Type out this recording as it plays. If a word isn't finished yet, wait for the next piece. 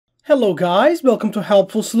Hello guys, welcome to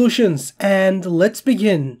Helpful Solutions, and let's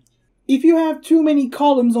begin. If you have too many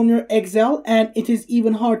columns on your Excel and it is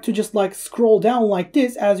even hard to just scroll down like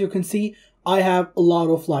this, as you can see, I have a lot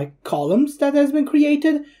of columns that has been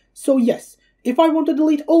created. So yes, if I want to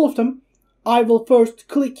delete all of them, I will first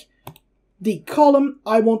click the column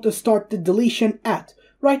I want to start the deletion at.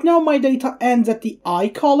 Right now my data ends at the I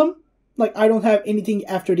column. I don't have anything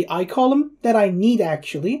after the I column that I need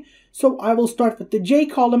actually. So I will start with the J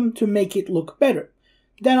column to make it look better.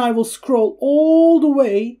 Then I will scroll all the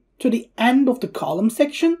way to the end of the column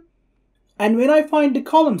section. And when I find the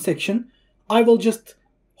column section, I will just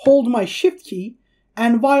hold my shift key.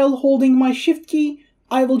 And while holding my shift key,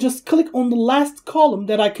 I will just click on the last column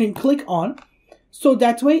that I can click on. So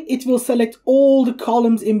that way it will select all the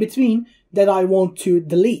columns in between that I want to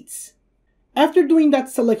delete. After doing that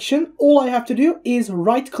selection, all I have to do is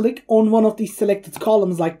right click on one of these selected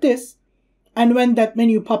columns like this. And when that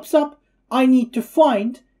menu pops up, I need to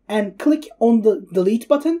find and click on the delete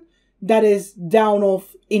button that is down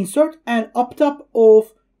of insert and up top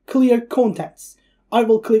of clear contents. I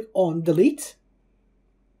will click on delete.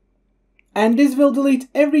 And this will delete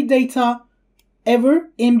every data ever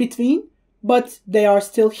in between, but they are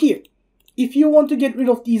still here. If you want to get rid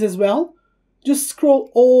of these as well, just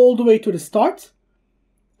scroll all the way to the start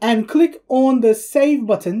and click on the save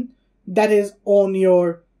button that is on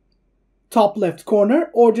your top left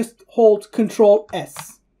corner, or just hold Ctrl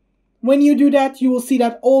S. When you do that, you will see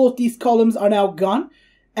that all of these columns are now gone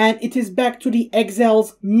and it is back to the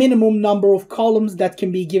Excel's minimum number of columns that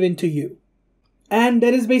can be given to you. And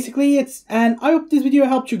that is basically it. And I hope this video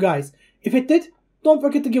helped you guys. If it did, don't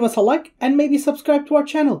forget to give us a like and maybe subscribe to our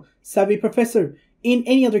channel, Savvy Professor. In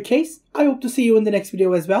any other case, I hope to see you in the next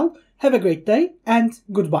video as well. Have a great day and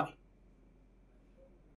goodbye.